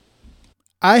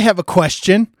I have a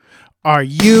question. Are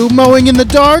you mowing in the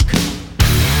dark?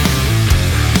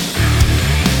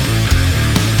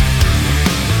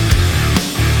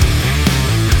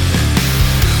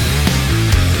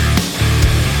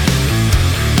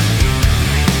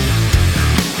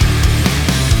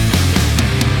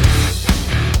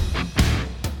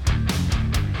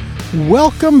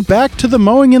 Welcome back to the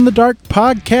Mowing in the Dark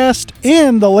podcast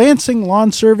and the Lansing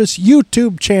Lawn Service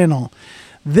YouTube channel.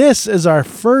 This is our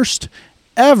first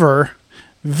ever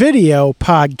video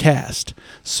podcast.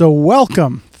 So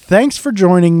welcome. Thanks for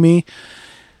joining me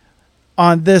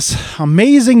on this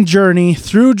amazing journey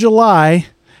through July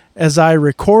as I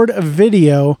record a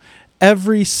video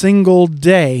every single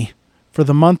day for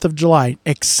the month of July,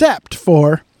 except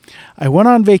for I went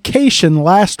on vacation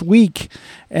last week,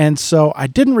 and so I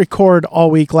didn't record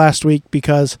all week last week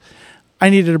because I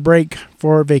needed a break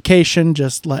for vacation,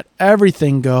 just let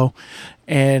everything go,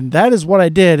 and that is what I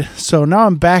did. So now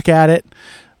I'm back at it.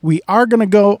 We are going to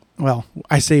go, well,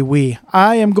 I say we.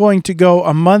 I am going to go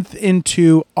a month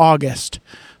into August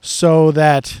so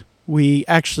that we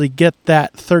actually get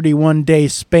that 31-day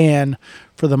span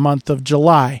for the month of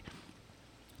July.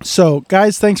 So,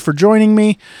 guys, thanks for joining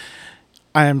me.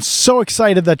 I am so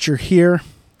excited that you're here.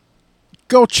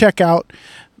 Go check out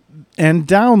and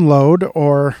download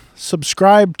or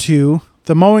subscribe to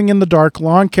the Mowing in the Dark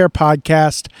Lawn Care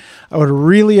Podcast. I would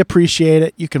really appreciate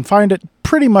it. You can find it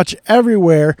pretty much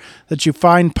everywhere that you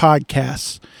find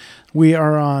podcasts. We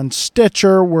are on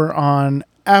Stitcher. We're on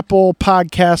Apple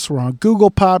Podcasts. We're on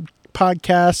Google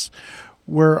Podcasts.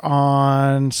 We're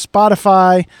on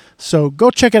Spotify. So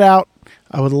go check it out.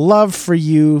 I would love for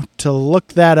you to look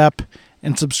that up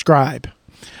and subscribe.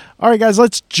 All right, guys,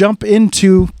 let's jump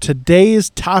into today's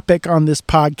topic on this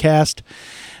podcast.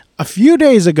 A few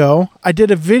days ago, I did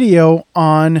a video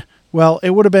on, well,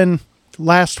 it would have been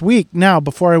last week now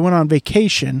before I went on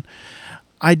vacation.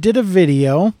 I did a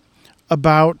video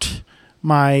about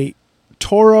my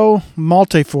Toro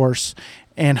Multiforce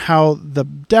and how the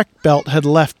deck belt had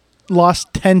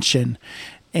lost tension,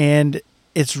 and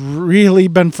it's really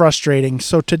been frustrating.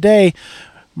 So today,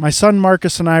 my son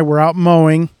Marcus and I were out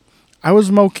mowing. I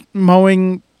was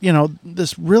mowing,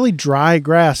 this really dry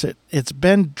grass. It's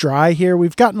been dry here.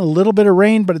 We've gotten a little bit of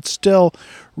rain, but it's still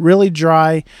really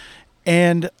dry.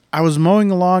 And I was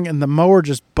mowing along, and the mower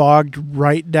just bogged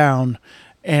right down.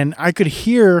 And I could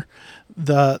hear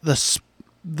the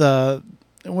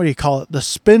what do you call it? The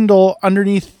spindle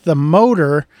underneath the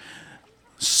motor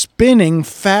spinning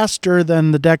faster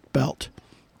than the deck belt,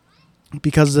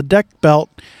 because the deck belt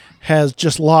has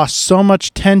just lost so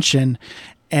much tension,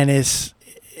 and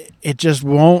it just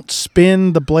won't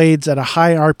spin the blades at a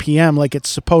high RPM like it's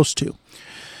supposed to.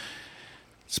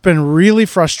 It's been really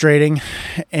frustrating,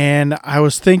 and I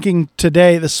was thinking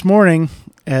this morning,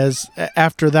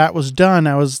 after that was done,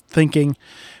 I was thinking,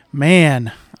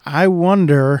 man, I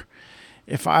wonder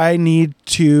if I need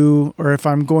to, or if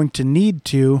I'm going to need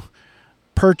to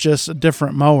purchase a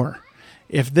different mower.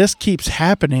 If this keeps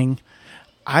happening,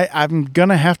 I'm going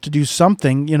to have to do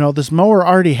something. This mower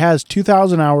already has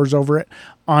 2,000 hours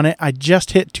on it. I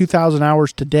just hit 2,000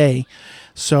 hours today.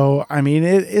 So,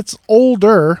 it's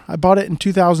older. I bought it in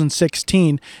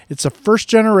 2016. It's a first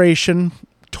generation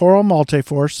Toro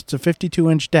Multiforce. It's a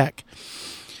 52-inch deck.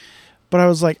 But I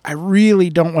was like, I really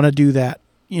don't want to do that.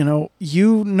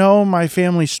 My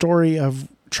family story of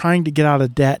trying to get out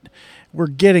of debt. We're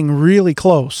getting really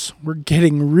close.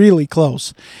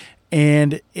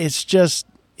 And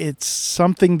it's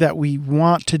something that we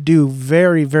want to do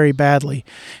very, very badly.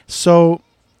 So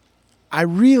I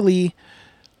really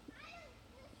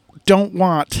don't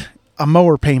want a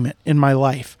mower payment in my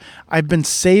life. I've been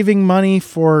saving money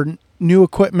for new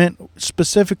equipment,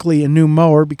 specifically a new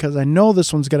mower, because I know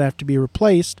this one's going to have to be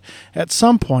replaced at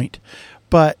some point.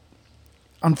 But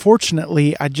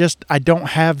unfortunately, I don't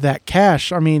have that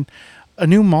cash. A new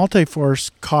Multiforce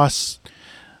costs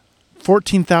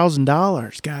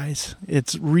 $14,000, guys.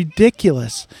 It's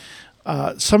ridiculous.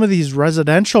 Some of these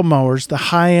residential mowers, the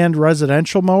high-end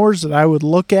residential mowers that I would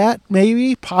look at,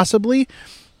 possibly,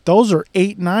 those are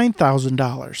 $8,000,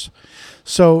 $9,000.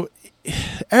 So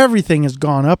everything has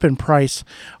gone up in price.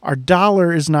 Our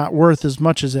dollar is not worth as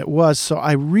much as it was. So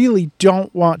I really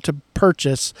don't want to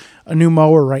purchase a new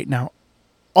mower right now.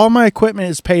 All my equipment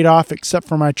is paid off except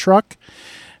for my truck.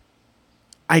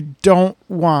 I don't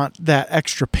want that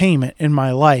extra payment in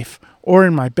my life or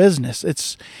in my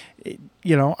business.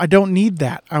 I don't need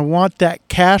that. I want that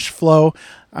cash flow.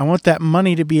 I want that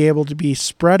money to be able to be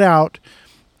spread out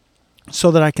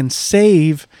so that I can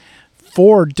save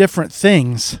for different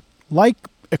things like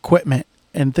equipment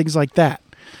and things like that.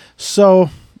 So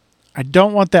I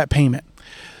don't want that payment.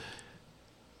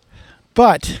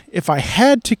 But if I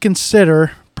had to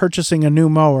consider purchasing a new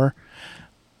mower,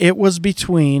 it was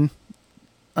between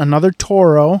another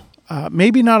Toro,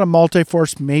 maybe not a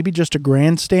Multi-Force, maybe just a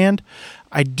Grandstand.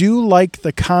 I do like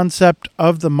the concept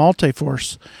of the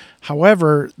Multi-Force.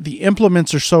 However, the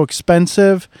implements are so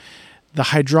expensive. The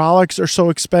hydraulics are so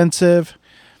expensive.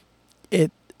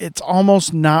 It's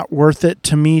almost not worth it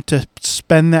to me to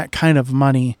spend that kind of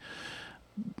money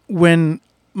when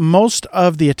most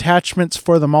of the attachments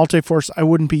for the Multi-Force I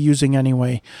wouldn't be using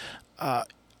anyway.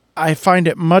 I find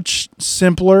it much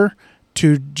simpler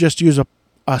to just use a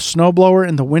snowblower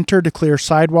in the winter to clear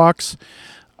sidewalks.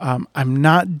 I'm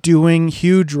not doing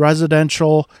huge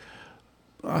residential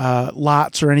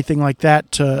lots or anything like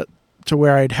that to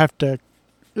where I'd have to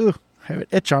have an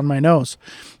itch on my nose.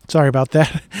 Sorry about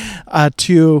that.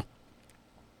 To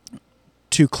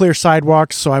clear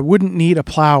sidewalks, so I wouldn't need a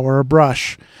plow or a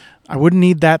brush. I wouldn't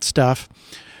need that stuff.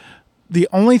 The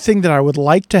only thing that I would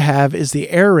like to have is the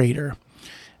aerator.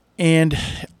 And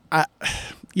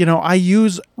I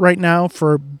use right now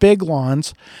for big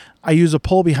lawns, I use a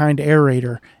pull behind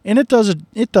aerator, and it does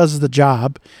the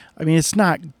job. I mean, it's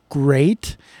not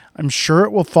great. I'm sure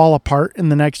it will fall apart in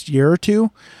the next year or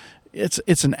two. It's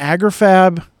an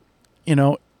Agrifab,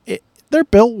 they're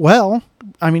built well.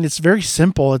 I mean, it's very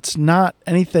simple. It's not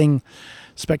anything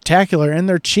spectacular, and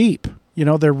they're cheap.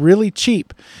 They're really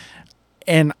cheap,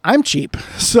 and I'm cheap.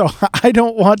 So I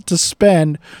don't want to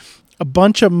spend a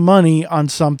bunch of money on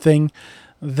something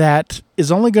that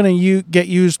is only going to get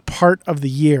used part of the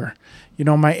year.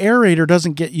 My aerator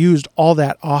doesn't get used all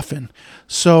that often.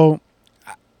 So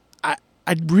I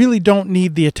really don't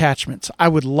need the attachments. I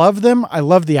would love them. I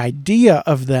love the idea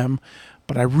of them,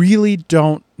 but I really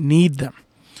don't need them.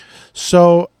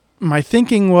 So my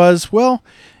thinking was, well,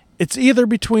 it's either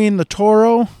between the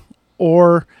Toro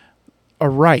or a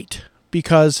Wright,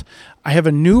 because I have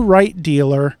a new Wright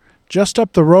dealer just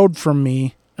up the road from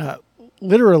me,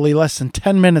 literally less than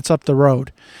 10 minutes up the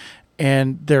road,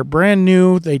 and they're brand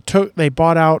new. They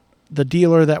bought out the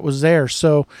dealer that was there,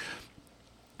 so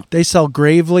they sell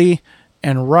Gravely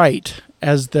and Wright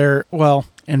as their,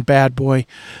 and Bad Boy,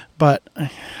 but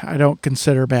I don't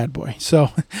consider Bad Boy. So,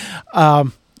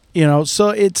 so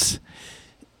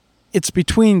it's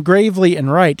between Gravely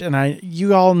and Wright, and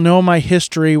you all know my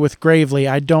history with Gravely.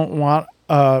 I don't want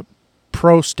a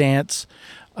Pro Stance.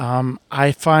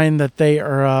 I find that they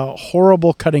are a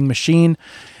horrible cutting machine.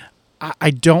 I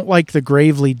don't like the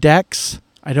Gravely decks.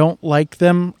 I don't like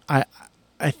them. I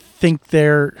think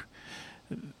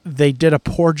they did a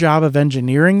poor job of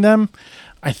engineering them.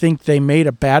 I think they made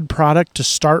a bad product to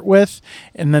start with,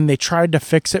 and then they tried to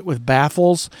fix it with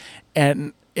baffles,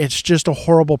 and it's just a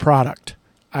horrible product.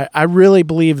 I really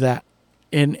believe that,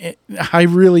 and I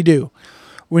really do.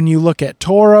 When you look at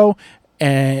Toro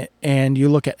and you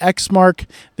look at Exmark,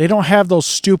 they don't have those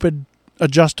stupid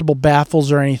adjustable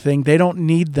baffles or anything. They don't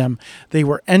need them. They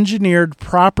were engineered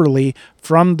properly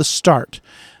from the start.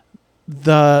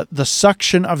 The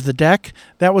suction of the deck,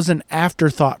 that was an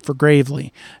afterthought for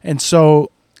Gravely, and so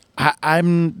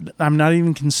I'm not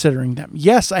even considering them.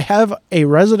 Yes, I have a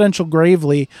residential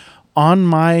Gravely on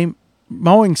my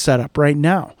mowing setup right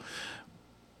now,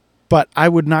 but I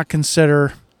would not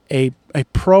consider a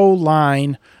pro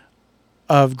line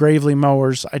of Gravely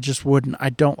mowers. I just wouldn't. I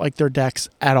don't like their decks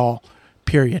at all,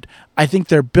 period. I think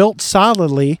they're built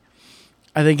solidly.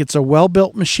 I think it's a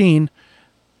well-built machine.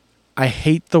 I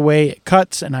hate the way it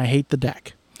cuts, and I hate the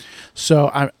deck. So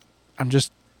I'm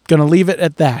just going to leave it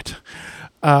at that.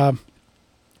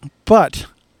 But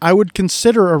I would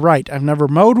consider a Wright. I've never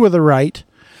mowed with a Wright,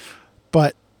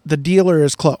 but the dealer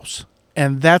is close.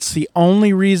 And that's the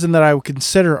only reason that I would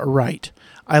consider a Wright.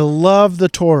 I love the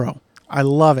Toro. I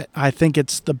love it. I think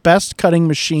it's the best cutting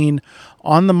machine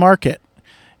on the market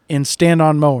in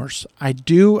stand-on mowers. I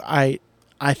do. I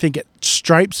think it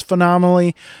stripes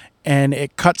phenomenally, and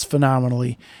it cuts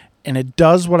phenomenally, and it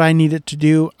does what I need it to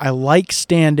do. I like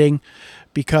standing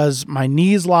because my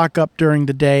knees lock up during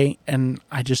the day, and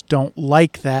I just don't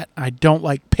like that. I don't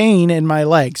like pain in my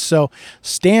legs. So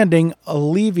standing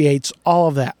alleviates all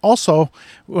of that. Also,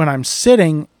 when I'm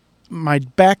sitting, my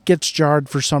back gets jarred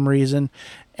for some reason,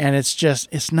 and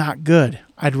it's not good.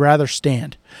 I'd rather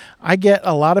stand. I get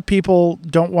a lot of people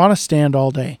don't want to stand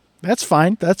all day. That's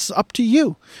fine. That's up to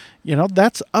you.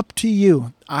 That's up to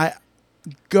you. I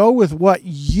go with what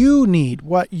you need,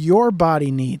 what your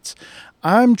body needs.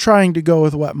 I'm trying to go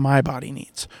with what my body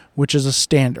needs, which is a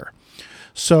stander.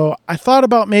 So I thought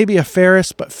about maybe a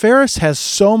Ferris, but Ferris has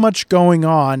so much going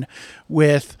on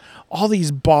with all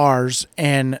these bars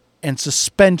and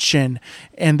suspension,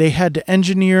 and they had to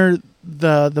engineer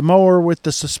the mower with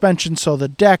the suspension so the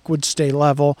deck would stay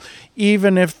level,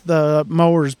 even if the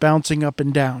mower is bouncing up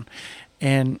and down.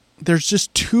 And there's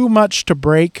just too much to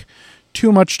break,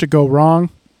 too much to go wrong.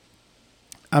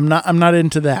 I'm not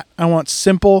into that. I want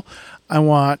simple. I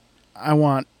want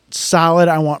solid.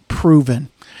 I want proven.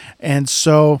 And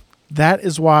so that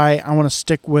is why I want to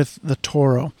stick with the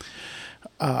Toro.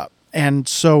 And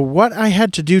so what I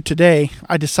had to do today,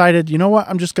 I decided, you know what,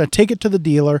 I'm just going to take it to the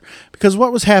dealer, because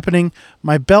what was happening,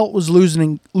 my belt was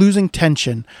losing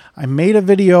tension. I made a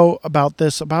video about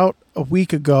this about a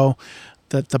week ago,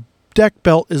 that the deck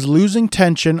belt is losing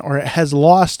tension, or it has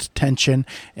lost tension,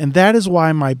 and that is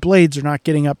why my blades are not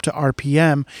getting up to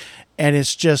RPM. And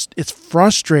it's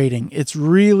frustrating. It's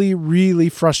really, really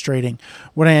frustrating.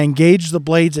 When I engage the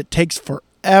blades, it takes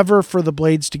forever for the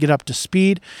blades to get up to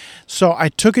speed. So I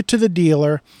took it to the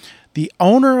dealer. The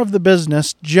owner of the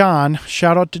business, John,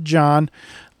 shout out to John,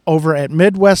 over at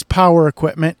Midwest Power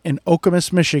Equipment in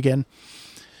Okemos, Michigan.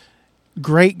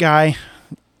 Great guy,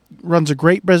 runs a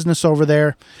great business over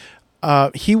there.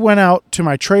 He went out to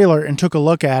my trailer and took a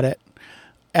look at it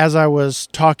as I was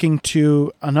talking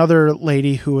to another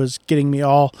lady who was getting me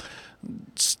all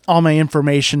my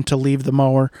information to leave the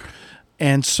mower.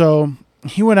 And so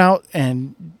he went out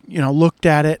and, looked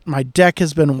at it. My deck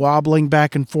has been wobbling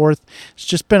back and forth. It's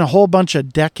just been a whole bunch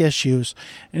of deck issues.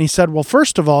 And he said, well,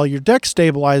 first of all, your deck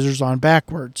stabilizer's on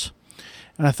backwards.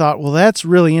 And I thought, well, that's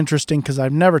really interesting, because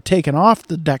I've never taken off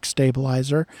the deck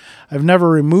stabilizer. I've never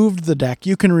removed the deck.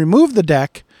 You can remove the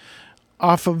deck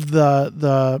off of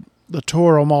the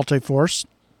Toro Multiforce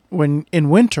when in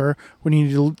winter, when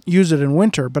you use it in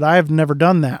winter, but I've never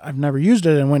done that. I've never used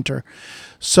it in winter.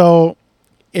 So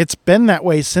it's been that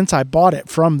way since I bought it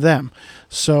from them.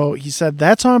 So he said,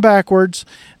 that's on backwards.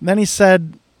 And then he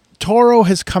said, Toro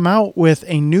has come out with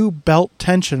a new belt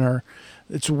tensioner.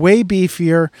 It's way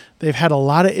beefier. They've had a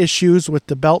lot of issues with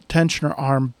the belt tensioner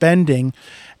arm bending,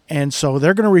 and so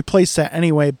they're going to replace that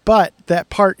anyway, but that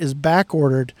part is back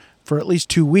ordered for at least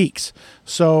 2 weeks.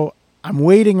 So I'm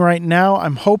waiting right now.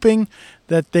 I'm hoping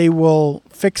that they will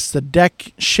fix the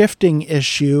deck shifting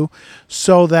issue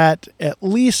so that at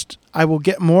least I will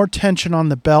get more tension on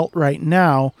the belt right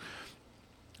now,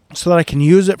 so that I can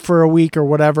use it for a week or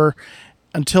whatever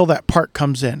until that part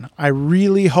comes in. I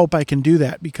really hope I can do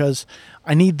that, because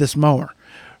I need this mower.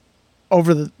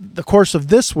 Over the course of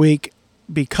this week,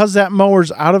 because that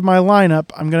mower's out of my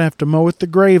lineup, I'm going to have to mow with the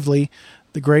Gravely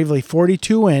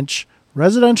 42-inch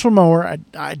residential mower.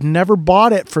 I'd never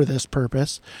bought it for this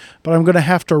purpose, but I'm going to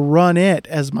have to run it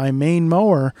as my main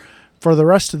mower for the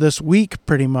rest of this week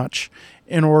pretty much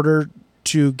in order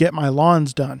to get my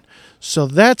lawns done. So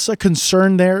that's a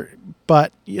concern there,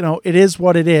 but it is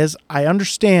what it is. I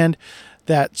understand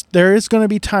that there is going to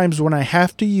be times when I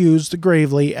have to use the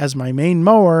Gravely as my main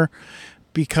mower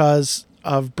because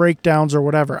of breakdowns or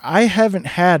whatever. I haven't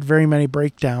had very many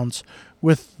breakdowns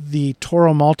with the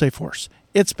Toro Multiforce.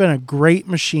 It's been a great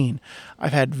machine.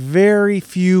 I've had very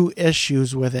few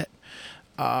issues with it.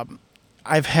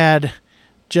 I've had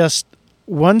just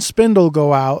one spindle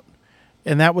go out,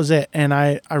 and that was it. And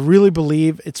I really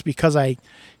believe it's because I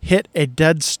hit a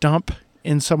dead stump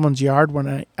in someone's yard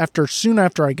soon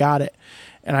after I got it,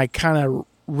 and I kind of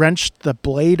wrenched the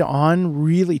blade on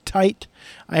really tight.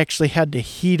 I actually had to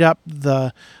heat up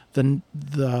the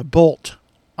bolt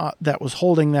that was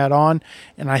holding that on,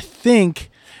 and I think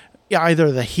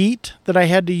either the heat that I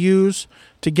had to use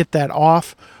to get that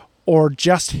off, or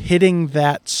just hitting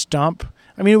that stump.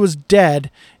 I mean, it was dead.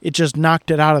 It just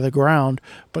knocked it out of the ground,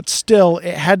 but still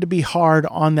it had to be hard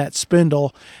on that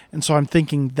spindle. And so I'm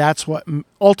thinking that's what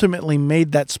ultimately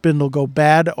made that spindle go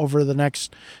bad over the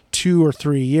next 2 or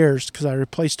 3 years, because I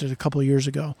replaced it a couple of years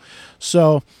ago.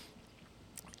 So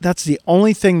that's the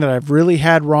only thing that I've really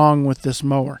had wrong with this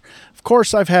mower. Of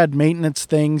course, I've had maintenance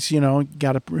things,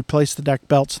 got to replace the deck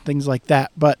belts and things like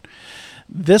that. But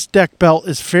this deck belt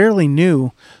is fairly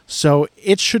new, so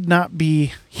it should not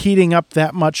be heating up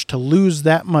that much to lose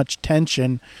that much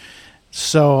tension.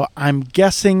 So I'm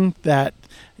guessing that,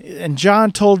 and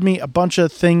John told me a bunch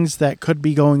of things that could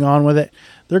be going on with it.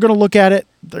 They're going to look at it,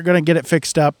 they're going to get it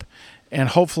fixed up, and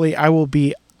hopefully I will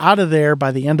be out of there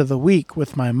by the end of the week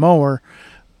with my mower,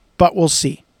 but we'll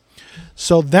see.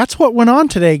 So that's what went on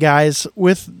today, guys,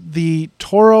 with the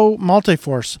Toro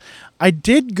Multiforce. I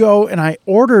did go and I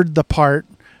ordered the part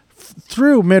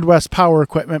through Midwest Power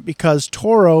Equipment because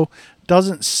Toro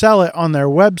doesn't sell it on their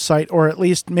website, or at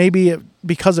least maybe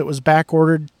because it was back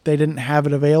ordered, they didn't have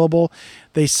it available.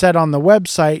 They said on the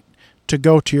website to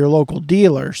go to your local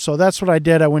dealer. So that's what I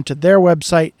did. I went to their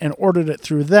website and ordered it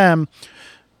through them,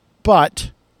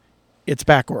 but it's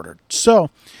back ordered.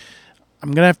 So I'm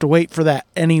going to have to wait for that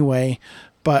anyway.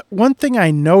 But one thing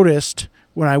I noticed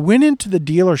when I went into the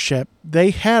dealership,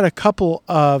 they had a couple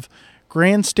of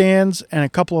grandstands and a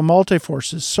couple of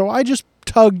multi-forces. So I just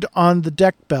tugged on the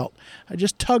deck belt. I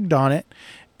just tugged on it,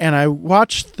 and I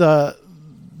watched the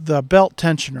belt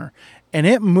tensioner, and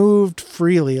it moved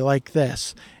freely like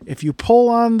this. If you pull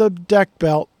on the deck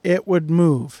belt, it would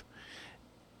move.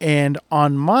 And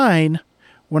on mine,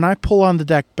 when I pull on the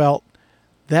deck belt,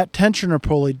 that tensioner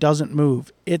pulley doesn't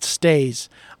move. It stays.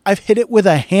 I've hit it with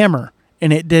a hammer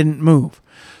and it didn't move.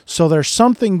 So there's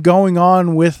something going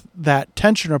on with that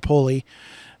tensioner pulley,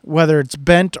 whether it's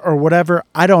bent or whatever.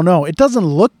 I don't know. It doesn't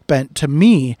look bent to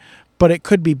me, but it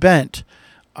could be bent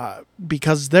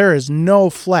because there is no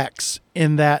flex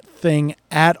in that thing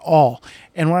at all.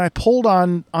 And when I pulled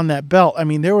on that belt, I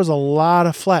mean, there was a lot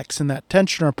of flex in that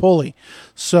tensioner pulley.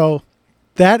 So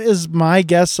that is my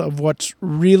guess of what's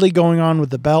really going on with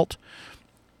the belt.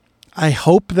 I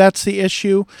hope that's the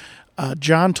issue.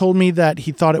 John told me that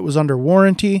he thought it was under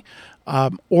warranty,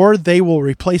 or they will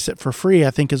replace it for free,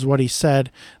 I think is what he said.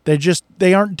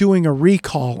 They aren't doing a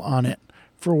recall on it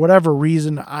for whatever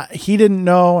reason. He didn't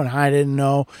know and I didn't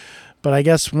know, but I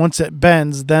guess once it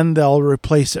bends, then they'll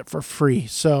replace it for free.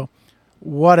 So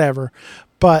whatever.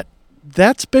 But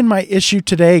that's been my issue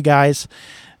today, guys.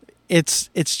 It's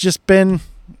been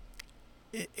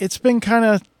kind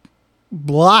of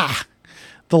blah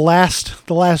the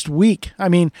last week. I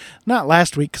mean, not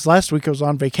last week, because last week I was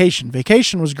on vacation.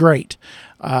 Vacation was great.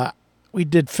 We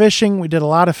did fishing. We did a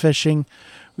lot of fishing.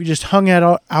 We just hung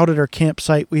out at our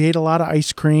campsite. We ate a lot of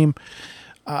ice cream.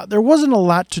 There wasn't a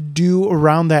lot to do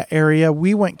around that area.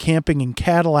 We went camping in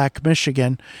Cadillac,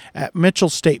 Michigan at Mitchell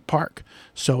State Park.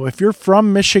 So if you're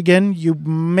from Michigan, you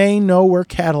may know where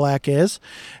Cadillac is.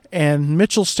 And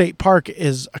Mitchell State Park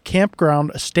is a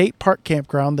campground, a state park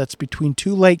campground that's between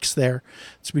two lakes there.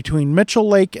 It's between Mitchell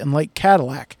Lake and Lake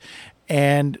Cadillac.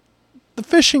 And the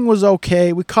fishing was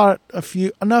okay. We caught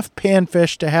enough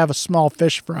panfish to have a small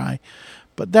fish fry,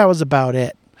 but that was about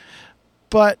it.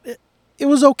 But it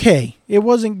was okay. It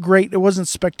wasn't great. It wasn't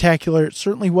spectacular. It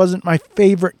certainly wasn't my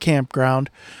favorite campground,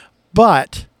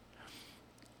 but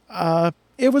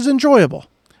it was enjoyable.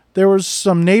 There was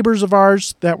some neighbors of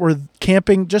ours that were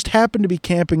camping, just happened to be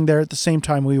camping there at the same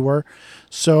time we were.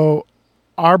 So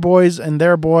our boys and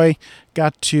their boy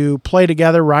got to play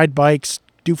together, ride bikes,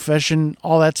 do fishing,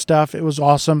 all that stuff. It was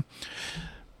awesome.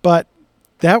 But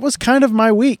that was kind of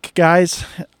my week, guys.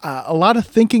 A lot of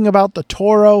thinking about the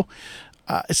Toro,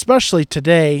 especially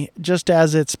today, just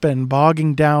as it's been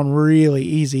bogging down really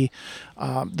easy.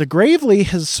 The Gravely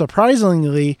has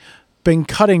surprisingly been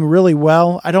cutting really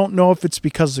well. I don't know if it's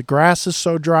because the grass is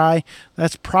so dry.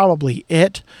 That's probably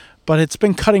it, but it's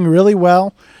been cutting really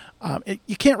well.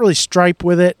 You can't really stripe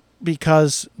with it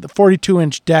because the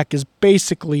 42-inch deck is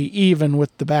basically even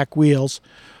with the back wheels.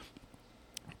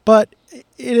 But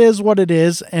it is what it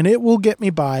is, and it will get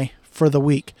me by for the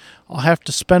week. I'll have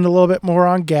to spend a little bit more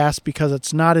on gas because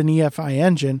it's not an EFI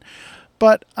engine,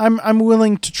 but I'm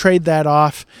willing to trade that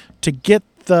off to get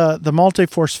the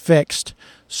multi-force fixed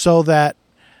so that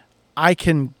I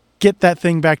can get that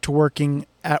thing back to working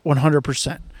at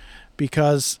 100%,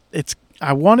 because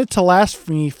I want it to last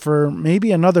me for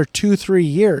maybe another 2-3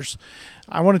 years.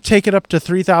 I want to take it up to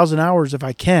 3,000 hours if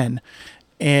I can,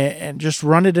 and just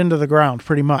run it into the ground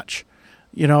pretty much,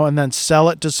 and then sell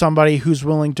it to somebody who's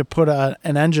willing to put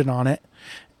an engine on it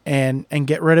and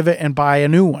get rid of it and buy a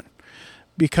new one,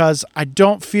 because I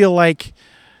don't feel like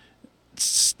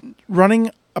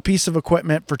running a piece of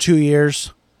equipment for 2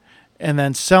 years and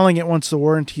then selling it once the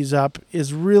warranty's up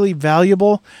is really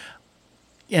valuable.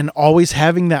 And always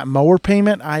having that mower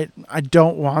payment, I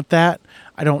don't want that.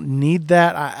 I don't need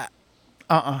that.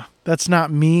 That's not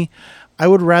me. I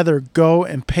would rather go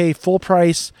and pay full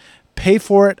price, pay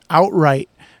for it outright,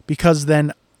 because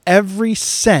then every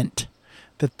cent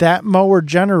that mower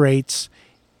generates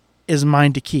is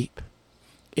mine to keep.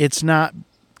 It's not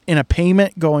in a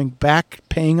payment going back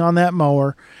paying on that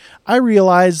mower. I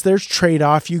realize there's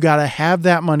trade-off. You got to have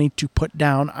that money to put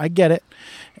down. I get it.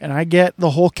 And I get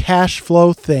the whole cash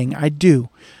flow thing. I do.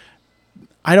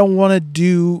 I don't want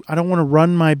to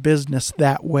run my business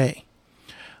that way.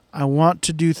 I want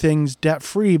to do things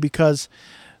debt-free, because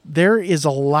there is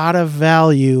a lot of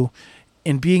value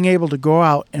in being able to go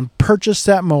out and purchase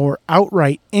that mower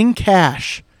outright in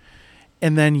cash,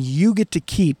 and then you get to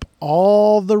keep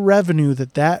all the revenue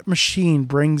that machine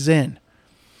brings in.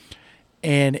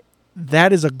 And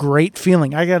that is a great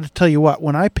feeling. I got to tell you what,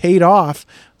 when I paid off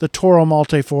the Toro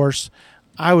Multiforce,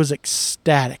 I was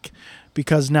ecstatic,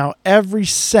 because now every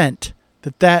cent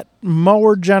that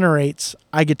mower generates,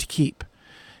 I get to keep.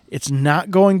 It's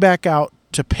not going back out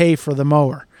to pay for the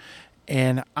mower.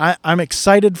 And I'm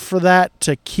excited for that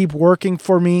to keep working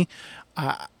for me.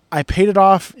 I paid it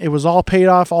off. It was all paid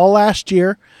off all last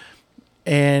year,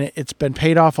 and it's been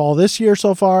paid off all this year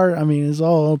so far. I mean, it's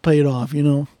all paid off,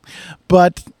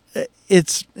 but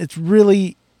it's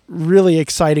really, really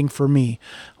exciting for me.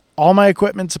 All my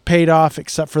equipment's paid off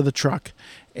except for the truck.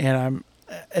 And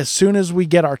as soon as we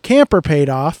get our camper paid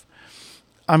off,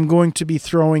 I'm going to be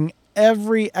throwing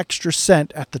every extra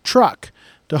cent at the truck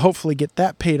to hopefully get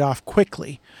that paid off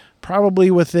quickly.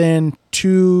 Probably within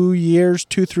 3 years,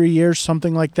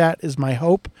 something like that is my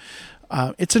hope.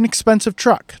 It's an expensive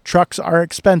truck. Trucks are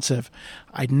expensive.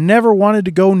 I never wanted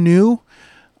to go new.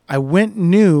 I went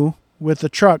new with the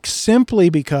truck simply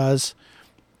because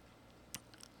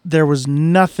there was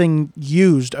nothing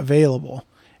used available,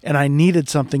 and I needed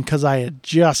something because I had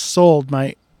just sold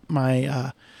my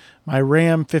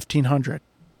Ram 1500.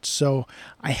 So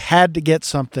I had to get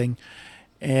something,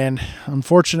 and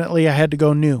unfortunately I had to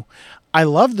go new. I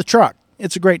love the truck.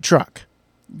 It's a great truck.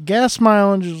 Gas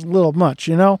mileage is a little much,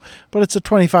 but it's a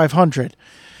 2500.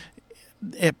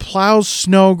 It plows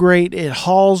snow great. It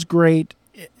hauls great.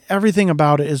 Everything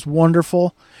about it is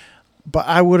wonderful, but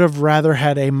I would have rather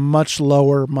had a much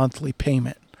lower monthly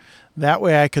payment. That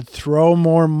way I could throw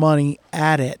more money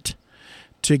at it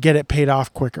to get it paid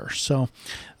off quicker. So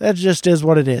that just is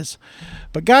what it is.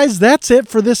 But guys, that's it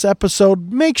for this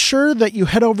episode. Make sure that you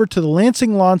head over to the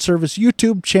Lansing Lawn Service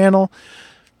YouTube channel,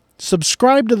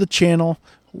 subscribe to the channel,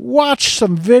 watch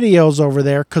some videos over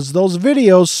there because those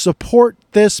videos support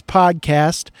this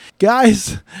podcast.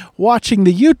 Guys, watching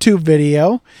the YouTube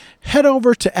video, head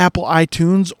over to Apple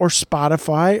iTunes or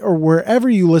Spotify or wherever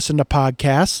you listen to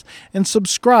podcasts and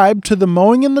subscribe to the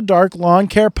Mowing in the Dark Lawn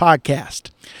Care Podcast.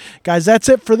 Guys, that's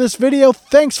it for this video.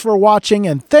 Thanks for watching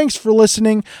and thanks for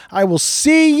listening. I will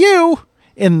see you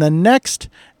in the next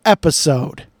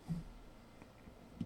episode.